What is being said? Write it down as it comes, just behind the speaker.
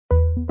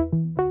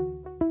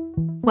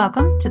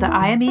Welcome to the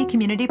IME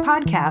Community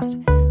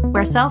Podcast,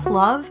 where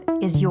self-love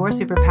is your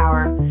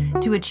superpower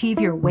to achieve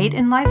your weight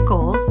and life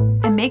goals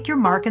and make your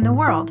mark in the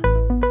world.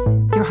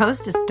 Your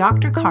host is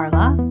Dr.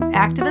 Carla,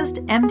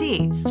 activist,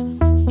 MD.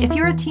 If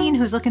you're a teen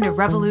who's looking to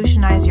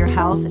revolutionize your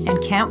health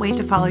and can't wait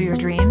to follow your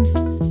dreams,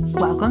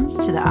 welcome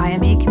to the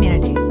IME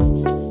community.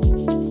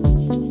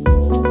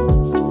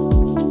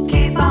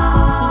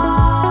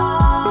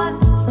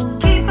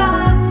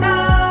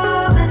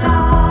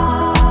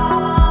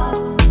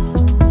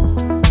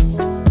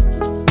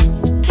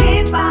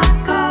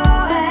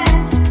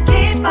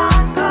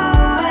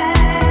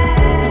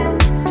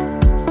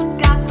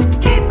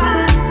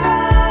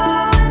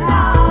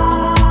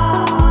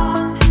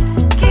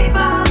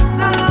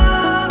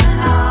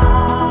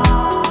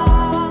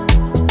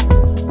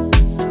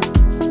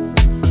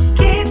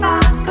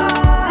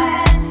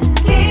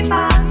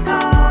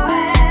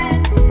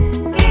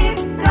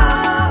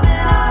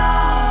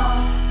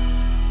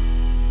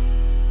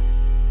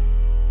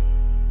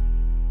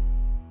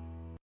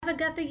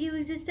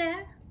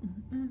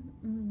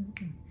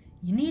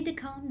 You need to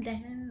calm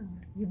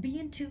down. You're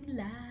being too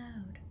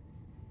loud.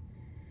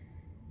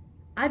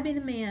 I'd be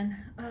the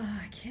man.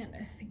 I can't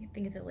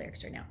think of the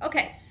lyrics right now.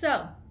 Okay,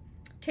 so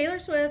Taylor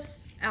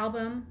Swift's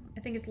album,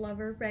 I think it's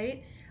Lover,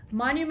 right?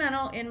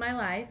 Monumental in my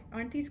life.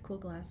 Aren't these cool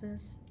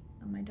glasses?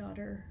 My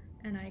daughter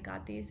and I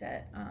got these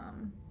at,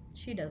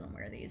 she doesn't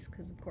wear these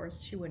because of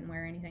course she wouldn't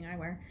wear anything I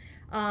wear,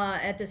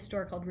 at this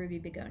store called Ruby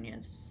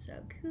Begonias. So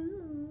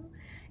cool.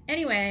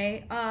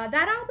 Anyway,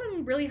 that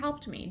album really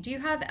helped me. Do you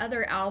have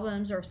other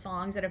albums or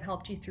songs that have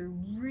helped you through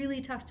really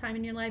tough time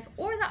in your life?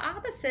 Or the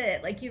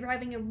opposite, like you're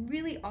having a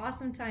really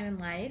awesome time in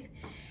life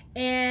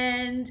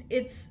and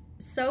it's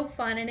so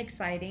fun and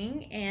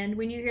exciting, and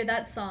when you hear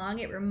that song,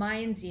 it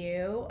reminds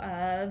you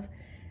of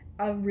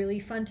a really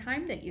fun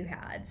time that you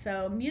had.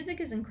 So music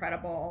is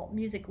incredible.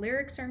 Music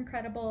lyrics are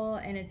incredible,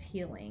 and it's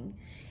healing.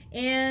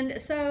 And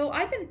so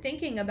I've been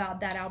thinking about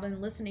that album,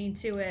 listening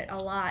to it a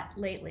lot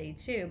lately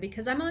too,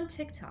 because I'm on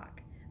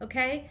TikTok,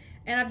 okay?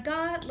 And I've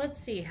got,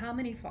 let's see, how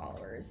many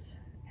followers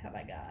have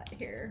I got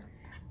here?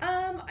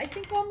 I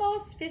think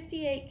almost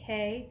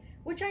 58K,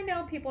 which I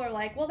know people are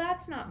like, well,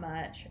 that's not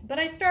much. But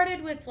I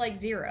started with like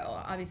 0,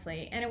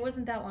 obviously, and it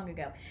wasn't that long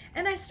ago.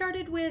 And I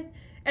started with,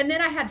 and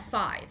then I had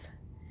 5.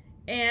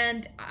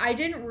 And I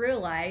didn't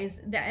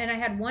realize that, and I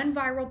had 1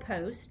 viral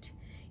post,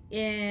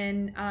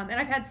 and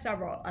I've had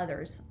several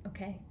others.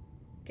 Okay,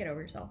 get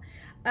over yourself.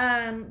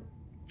 I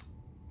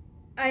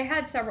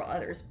had several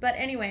others, but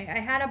anyway, I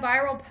had a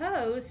viral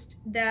post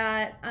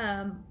that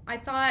I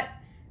thought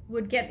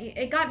would get me,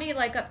 it got me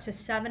like up to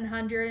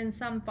 700 and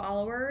some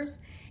followers.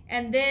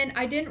 And then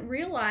I didn't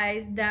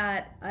realize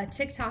that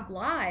TikTok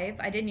Live,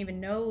 I didn't even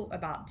know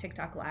about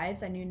TikTok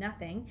Lives, I knew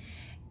nothing.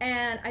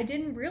 And I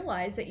didn't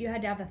realize that you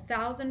had to have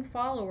 1,000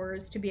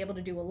 followers to be able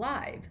to do a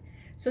live.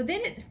 So then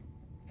it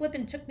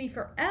flipping took me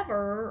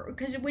forever,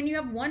 because when you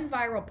have 1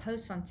 viral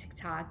post on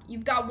TikTok,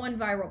 you've got 1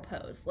 viral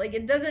post. Like,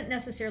 it doesn't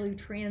necessarily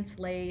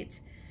translate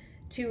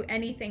to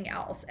anything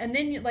else. And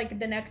then like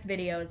the next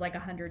video is like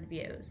 100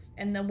 views,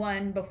 and the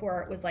one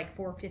before it was like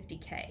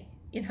 450K.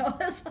 You know,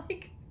 it's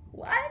like,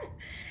 what?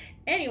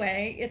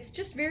 Anyway, it's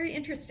just very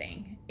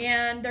interesting,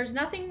 and there's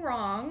nothing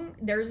wrong.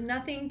 There's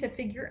nothing to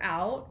figure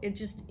out. It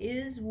just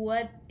is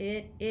what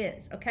it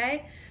is,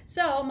 okay?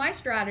 So my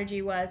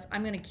strategy was,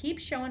 I'm going to keep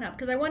showing up,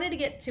 because I wanted to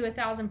get to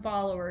 1,000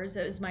 followers.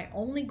 It was my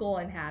only goal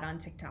I've had on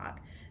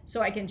TikTok.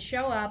 So I can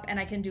show up and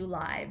I can do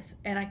lives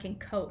and I can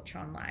coach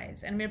on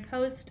lives. And I'm going to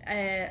post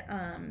a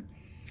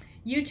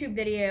YouTube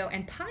video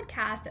and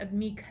podcast of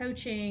me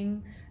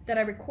coaching that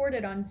I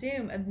recorded on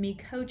Zoom, of me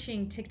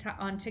coaching TikTok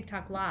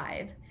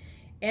Live.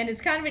 And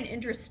it's kind of an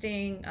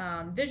interesting,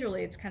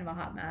 visually it's kind of a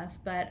hot mess,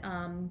 but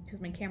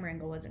because my camera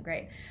angle wasn't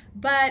great,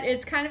 but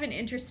it's kind of an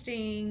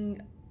interesting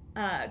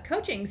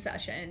coaching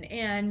session.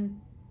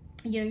 And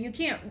you know, you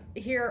can't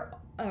hear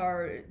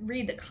or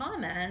read the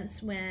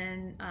comments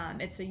when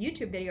it's a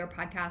YouTube video or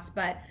podcast,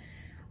 but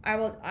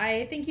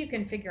I think you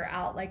can figure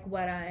out like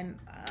what I'm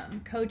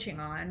coaching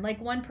on. Like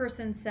one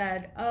person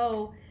said,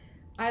 oh,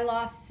 I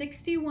lost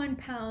 61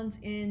 pounds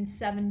in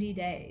 70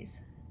 days.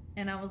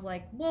 And I was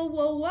like, whoa,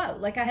 whoa, whoa.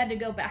 Like, I had to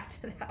go back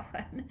to that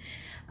one.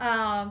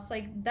 It's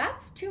like,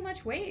 that's too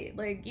much weight.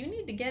 Like, you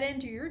need to get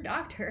into your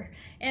doctor.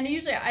 And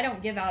usually I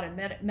don't give out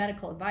a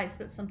medical advice,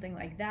 but something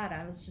like that,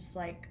 I was just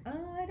like,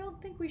 oh, I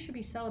don't think we should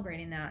be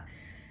celebrating that.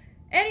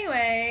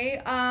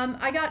 Anyway,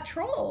 I got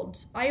trolled.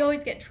 I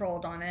always get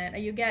trolled on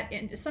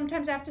it.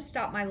 Sometimes I have to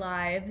stop my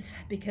lives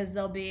because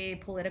there'll be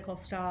political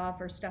stuff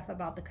or stuff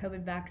about the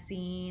COVID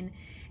vaccine.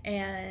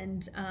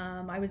 And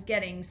I was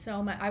getting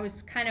so much, I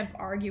was kind of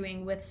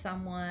arguing with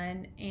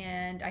someone,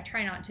 and I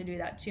try not to do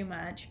that too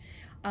much,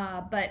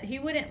 but he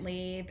wouldn't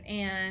leave,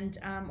 and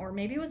or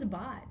maybe it was a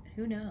bot,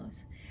 who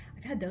knows.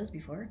 I've had those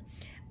before.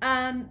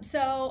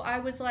 So I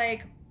was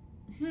like,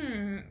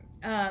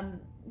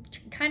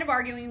 kind of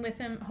arguing with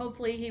him.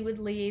 Hopefully he would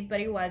leave, but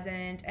he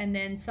wasn't. And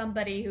then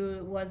somebody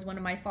who was one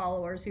of my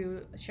followers who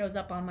shows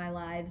up on my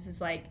lives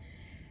is like,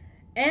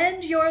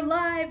 end your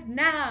live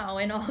now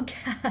in all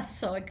caps.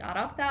 So I got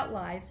off that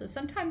live. So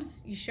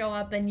sometimes you show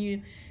up and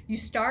you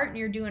start and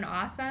you're doing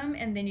awesome,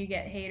 and then you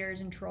get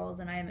haters and trolls,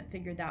 and I haven't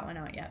figured that one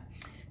out yet.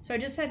 So I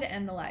just had to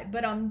end the live.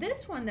 But on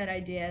this one that I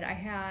did, I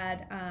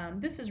had,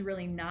 this is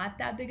really not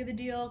that big of a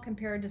deal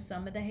compared to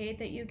some of the hate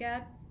that you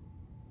get.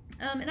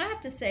 And I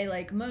have to say,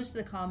 like, most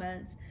of the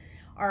comments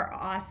are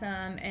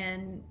awesome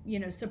and, you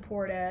know,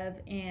 supportive.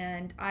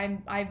 And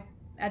I'm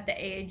at the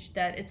age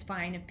that it's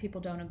fine if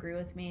people don't agree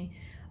with me.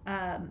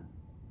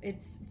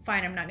 It's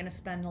fine. I'm not going to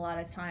spend a lot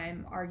of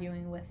time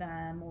arguing with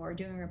them or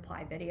doing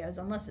reply videos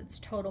unless it's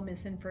total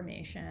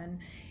misinformation.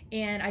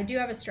 And I do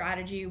have a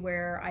strategy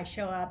where I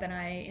show up and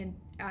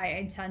I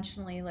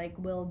intentionally, like,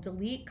 will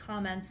delete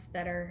comments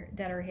that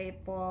are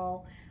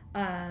hateful,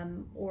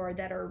 or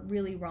that are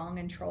really wrong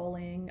and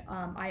trolling.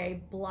 I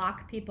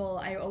block people.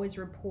 I always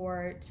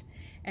report,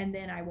 and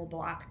then I will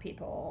block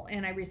people.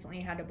 And I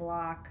recently had to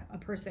block a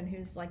person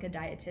who's like a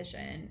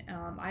dietitian.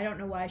 I don't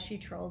know why she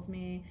trolls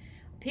me.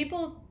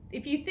 People,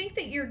 if you think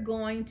that you're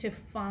going to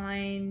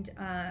find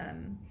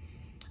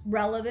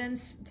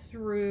relevance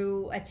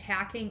through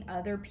attacking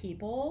other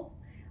people,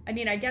 I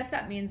mean, I guess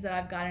that means that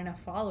I've got enough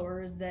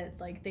followers that,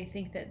 like, they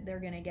think that they're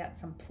going to get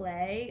some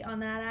play on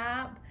that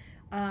app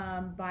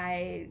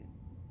by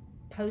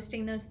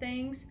posting those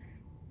things.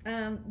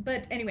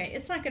 But anyway,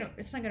 it's not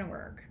gonna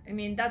work. I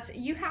mean,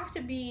 you have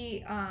to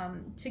be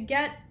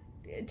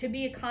to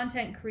be a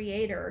content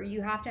creator,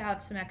 you have to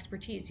have some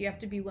expertise. You have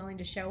to be willing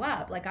to show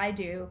up, like I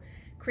do,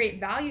 create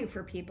value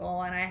for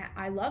people. And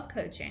I love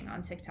coaching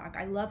on TikTok.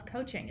 I love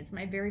coaching. It's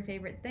my very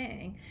favorite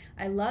thing.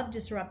 I love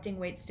disrupting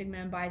weight stigma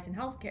and bias in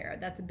healthcare.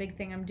 That's a big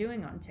thing I'm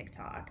doing on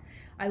TikTok.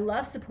 I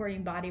love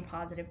supporting body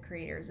positive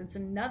creators. It's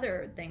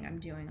another thing I'm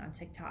doing on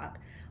TikTok.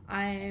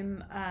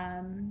 I'm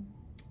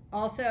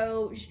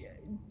also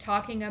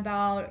talking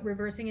about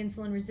reversing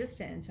insulin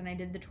resistance, and I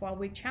did the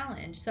 12-week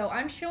challenge. So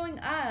I'm showing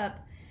up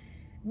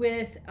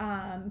with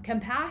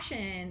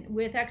compassion,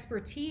 with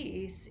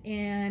expertise,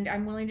 and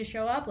I'm willing to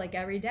show up like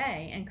every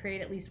day and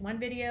create at least one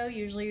video,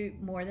 usually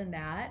more than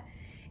that.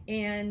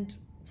 And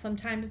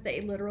sometimes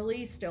they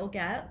literally still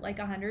get like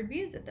 100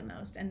 views at the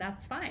most, and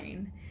that's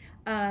fine.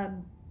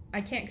 I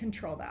can't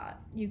control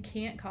that. You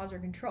can't cause or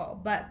control.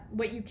 But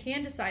what you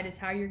can decide is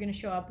how you're going to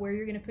show up, where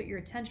you're going to put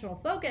your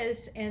attentional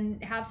focus,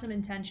 and have some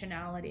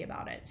intentionality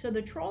about it. So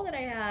the troll that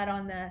I had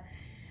on the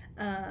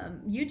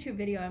YouTube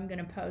video I'm going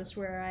to post,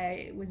 where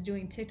I was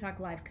doing TikTok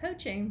live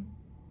coaching,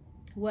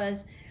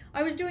 was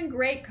I was doing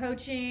great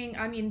coaching.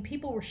 I mean,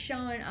 people were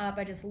showing up.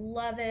 I just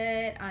love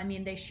it. I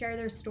mean, they share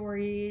their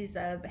stories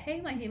of,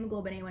 hey, my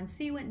hemoglobin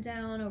A1C went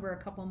down over a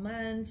couple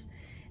months,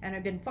 and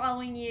I've been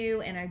following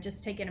you, and I've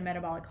just taken a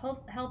metabolic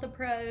health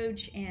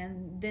approach.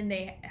 And then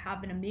they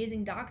have an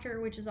amazing doctor,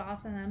 which is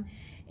awesome.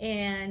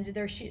 And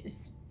they're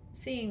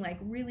seeing like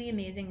really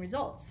amazing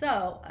results.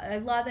 So I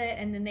love it.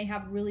 And then they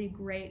have really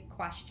great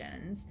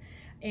questions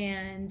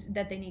and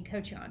that they need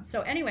coaching on.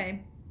 So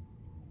anyway,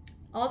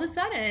 all of a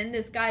sudden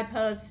this guy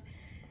posts,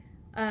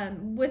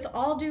 with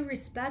all due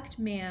respect,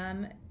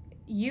 ma'am,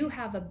 you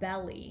have a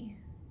belly.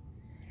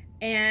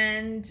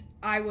 And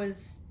I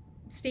was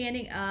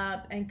standing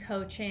up and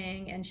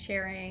coaching and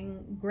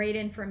sharing great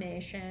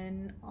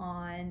information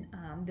on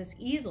this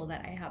easel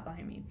that I have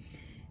behind me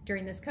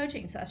during this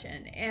coaching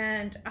session.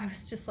 And I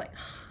was just like,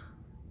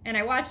 and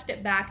I watched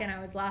it back and I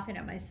was laughing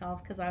at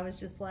myself because I was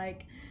just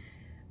like,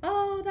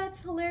 oh,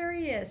 that's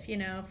hilarious, you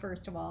know,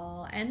 first of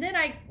all. And then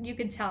you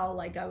could tell,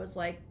 like, I was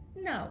like,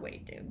 no,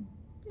 wait, dude.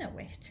 No,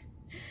 wait.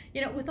 You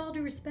know, with all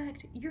due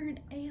respect, you're an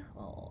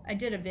a-hole. I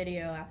did a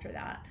video after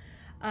that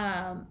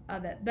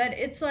of it. But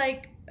it's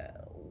like,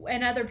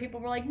 and other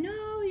people were like,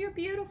 no, you're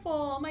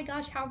beautiful. Oh my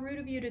gosh, how rude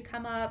of you to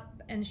come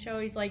up and show.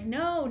 He's like,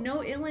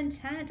 no ill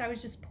intent. I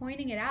was just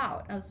pointing it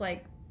out. I was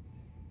like,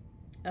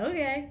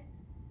 okay,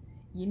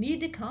 you need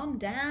to calm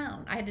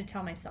down. I had to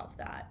tell myself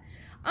that.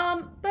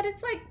 But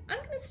it's like, I'm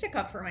going to stick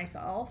up for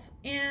myself.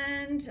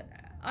 And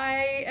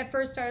at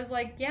first I was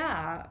like,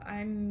 yeah,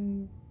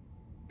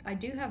 I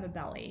do have a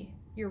belly.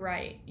 You're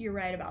right. You're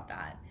right about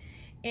that.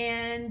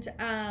 And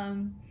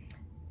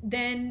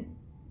then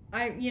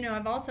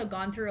I've also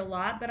gone through a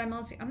lot, but I'm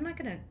not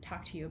going to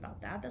talk to you about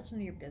that. That's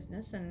none of your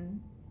business,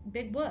 and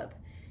big whoop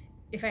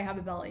if I have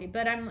a belly.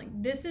 But I'm like,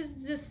 this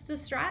is just the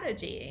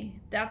strategy.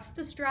 That's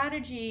the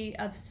strategy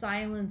of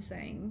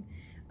silencing,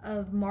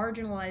 of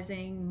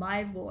marginalizing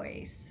my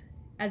voice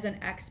as an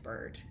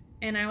expert.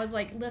 And I was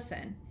like,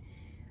 listen,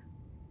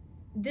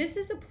 this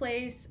is a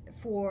place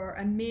for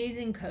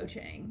amazing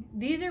coaching.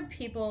 These are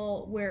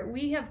people where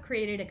we have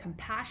created a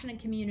compassionate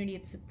community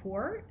of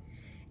support,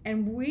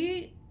 and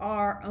we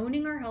are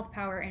owning our health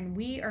power, and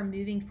we are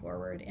moving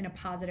forward in a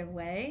positive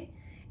way.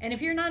 And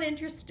if you're not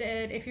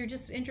interested, if you're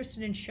just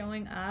interested in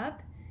showing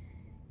up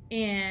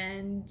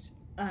and,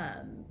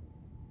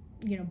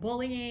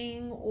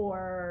 bullying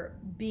or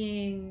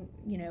being,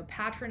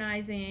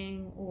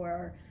 patronizing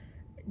or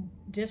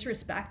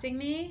disrespecting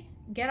me,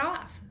 get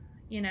off.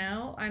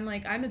 I'm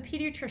a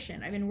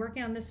pediatrician. I've been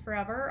working on this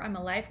forever. I'm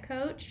a life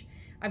coach.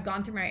 I've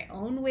gone through my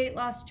own weight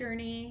loss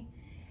journey.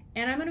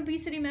 and I'm an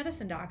obesity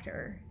medicine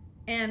doctor,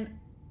 and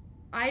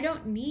I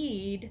don't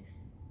need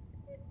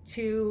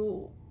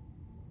to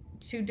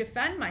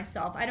defend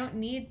myself. I don't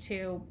need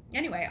to.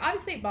 Anyway,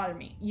 obviously it bothered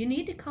me. You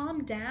need to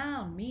calm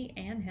down, me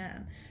and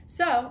him.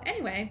 So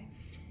anyway,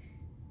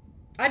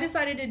 I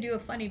decided to do a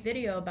funny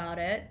video about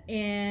it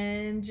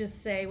and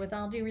just say, with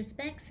all due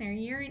respect, sir,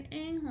 you're an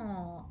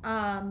a-hole.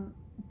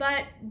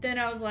 But then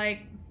I was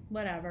like,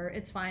 whatever,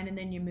 it's fine. And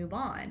then you move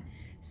on.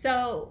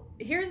 So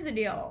here's the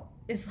deal.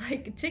 It's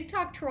like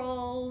TikTok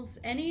trolls,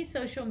 any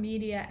social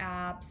media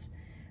apps,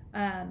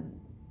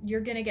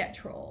 you're going to get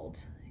trolled.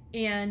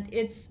 And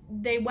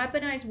they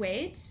weaponize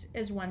weight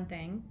is one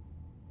thing.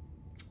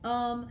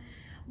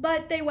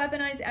 But they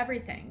weaponize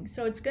everything.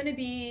 So it's going to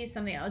be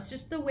something else.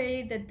 Just the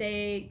way that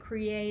they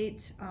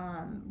create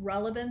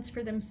relevance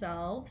for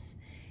themselves,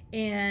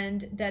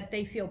 and that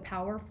they feel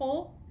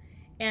powerful,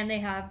 and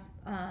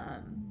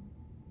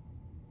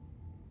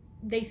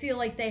they feel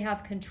like they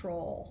have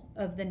control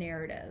of the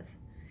narrative.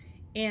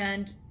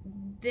 And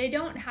they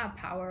don't have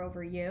power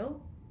over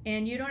you,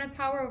 and you don't have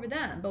power over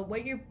them. But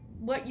what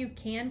you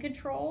can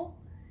control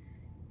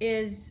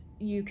is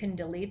you can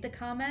delete the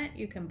comment,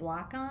 you can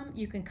block them,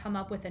 you can come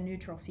up with a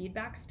neutral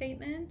feedback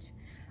statement,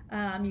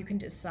 you can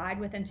decide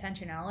with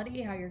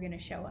intentionality how you're going to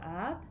show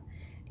up,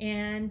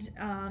 and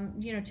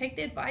take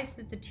the advice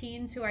that the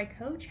teens who I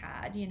coach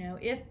had.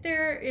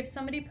 If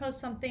somebody posts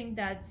something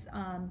that's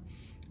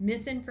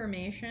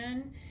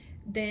misinformation,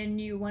 then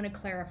you want to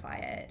clarify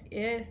it.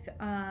 If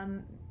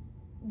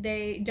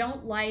they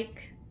don't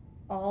like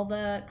all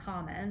the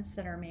comments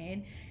that are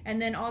made,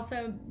 and then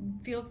also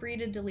feel free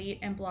to delete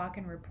and block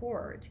and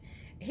report.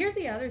 Here's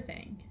the other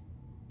thing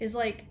is,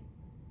 like,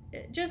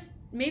 just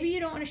maybe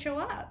you don't want to show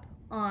up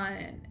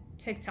on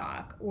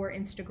TikTok or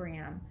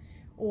Instagram,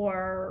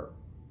 or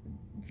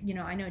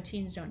I know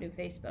teens don't do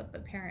Facebook,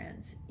 but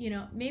parents,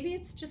 maybe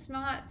it's just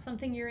not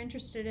something you're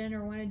interested in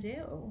or want to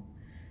do,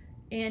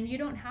 and you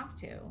don't have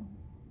to,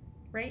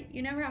 right?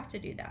 You never have to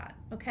do that.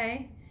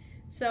 Okay.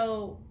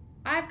 So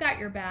I've got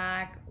your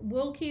back.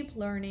 We'll keep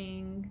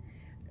learning.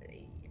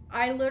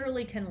 I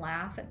literally can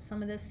laugh at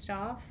some of this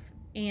stuff,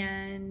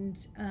 and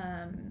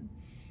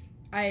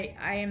I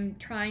am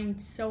trying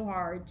so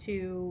hard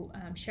to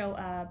show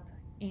up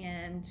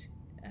and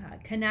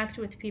connect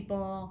with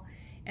people,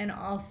 and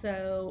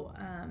also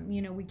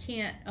we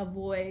can't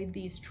avoid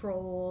these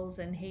trolls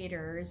and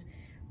haters.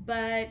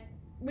 But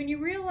when you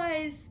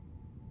realize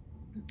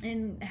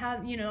and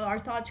have our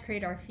thoughts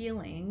create our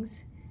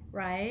feelings,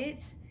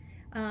 right?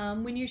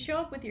 When you show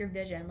up with your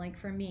vision, like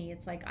for me,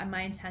 it's like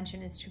my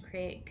intention is to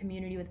create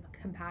community with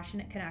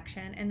compassionate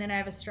connection. And then I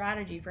have a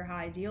strategy for how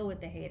I deal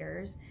with the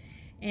haters.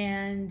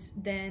 And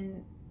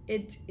then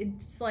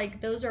it's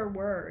like, those are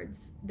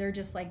words. They're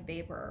just like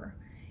vapor,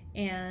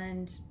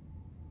 and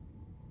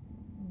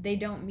they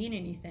don't mean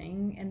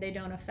anything, and they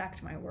don't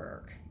affect my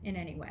work in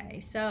any way.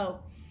 So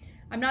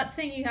I'm not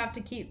saying you have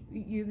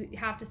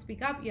to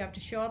speak up, you have to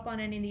show up on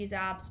any of these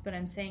apps, but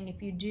I'm saying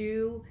if you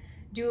do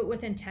it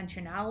with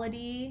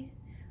intentionality.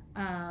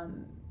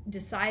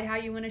 Decide how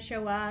you want to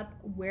show up,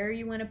 where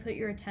you want to put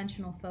your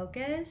attentional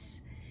focus,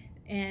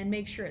 and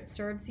make sure it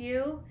serves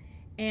you.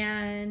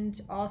 And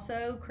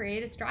also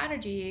create a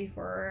strategy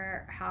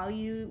for how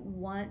you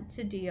want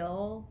to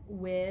deal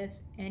with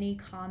any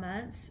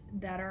comments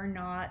that are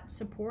not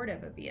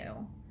supportive of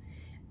you.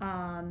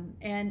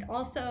 And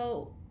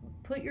also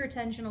put your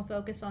attentional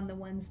focus on the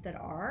ones that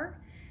are.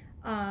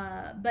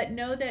 But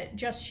know that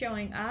just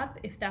showing up,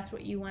 if that's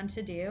what you want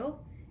to do,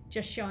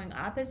 just showing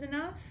up is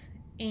enough.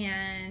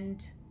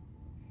 And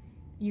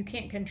you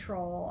can't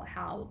control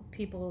how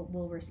people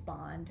will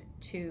respond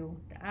to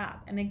the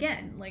app. And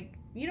again, like,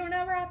 you don't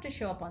ever have to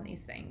show up on these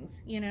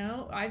things.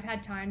 I've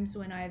had times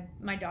when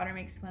my daughter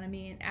makes fun of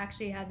me and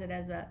actually has it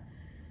as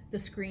the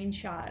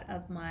screenshot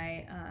of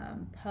my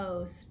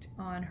post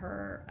on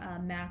her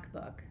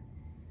MacBook,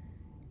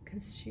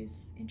 because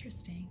she's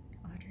interesting,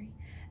 Audrey.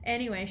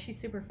 Anyway, she's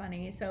super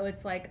funny. So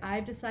it's like,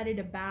 I've decided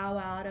to bow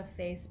out of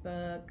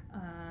Facebook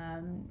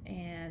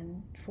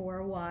and for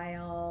a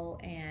while,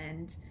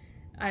 and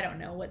I don't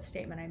know what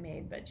statement I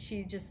made, but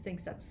she just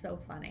thinks that's so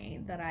funny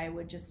that I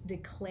would just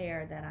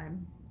declare that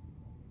I'm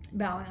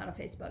bowing out of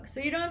Facebook. So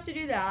you don't have to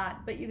do that,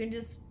 but you can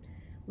just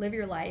live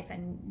your life,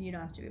 and you don't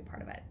have to be a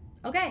part of it.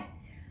 Okay.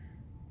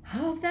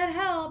 Hope that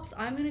helps.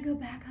 I'm going to go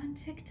back on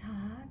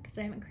TikTok because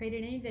I haven't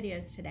created any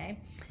videos today.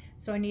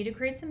 So I need to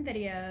create some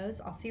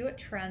videos. I'll see what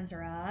trends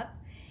are up.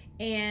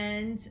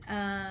 And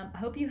I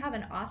hope you have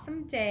an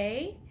awesome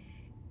day,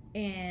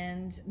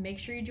 and make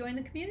sure you join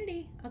the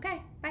community.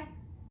 Okay, bye.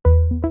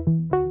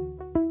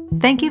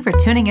 Thank you for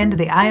tuning in to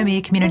the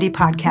IME Community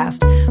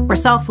Podcast, where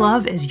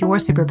self-love is your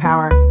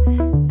superpower.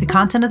 The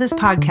content of this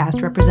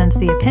podcast represents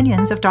the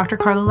opinions of Dr.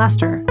 Carla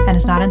Lester and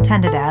is not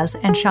intended as,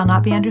 and shall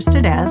not be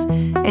understood as,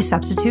 a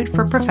substitute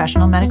for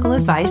professional medical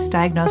advice,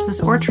 diagnosis,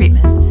 or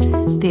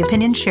treatment. The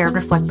opinions shared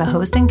reflect the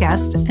host and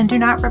guest and do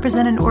not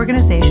represent an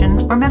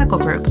organization or medical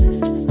group.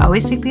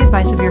 Always seek the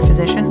advice of your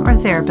physician or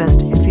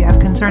therapist if you have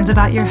concerns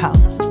about your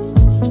health.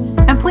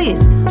 And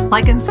please,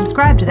 like and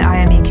subscribe to the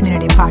IME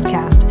Community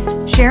Podcast.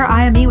 Share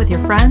IME with your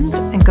friends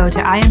and go to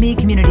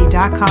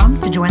imecommunity.com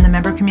to join the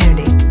member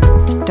community.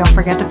 Don't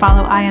forget to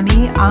follow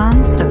IME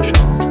on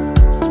social.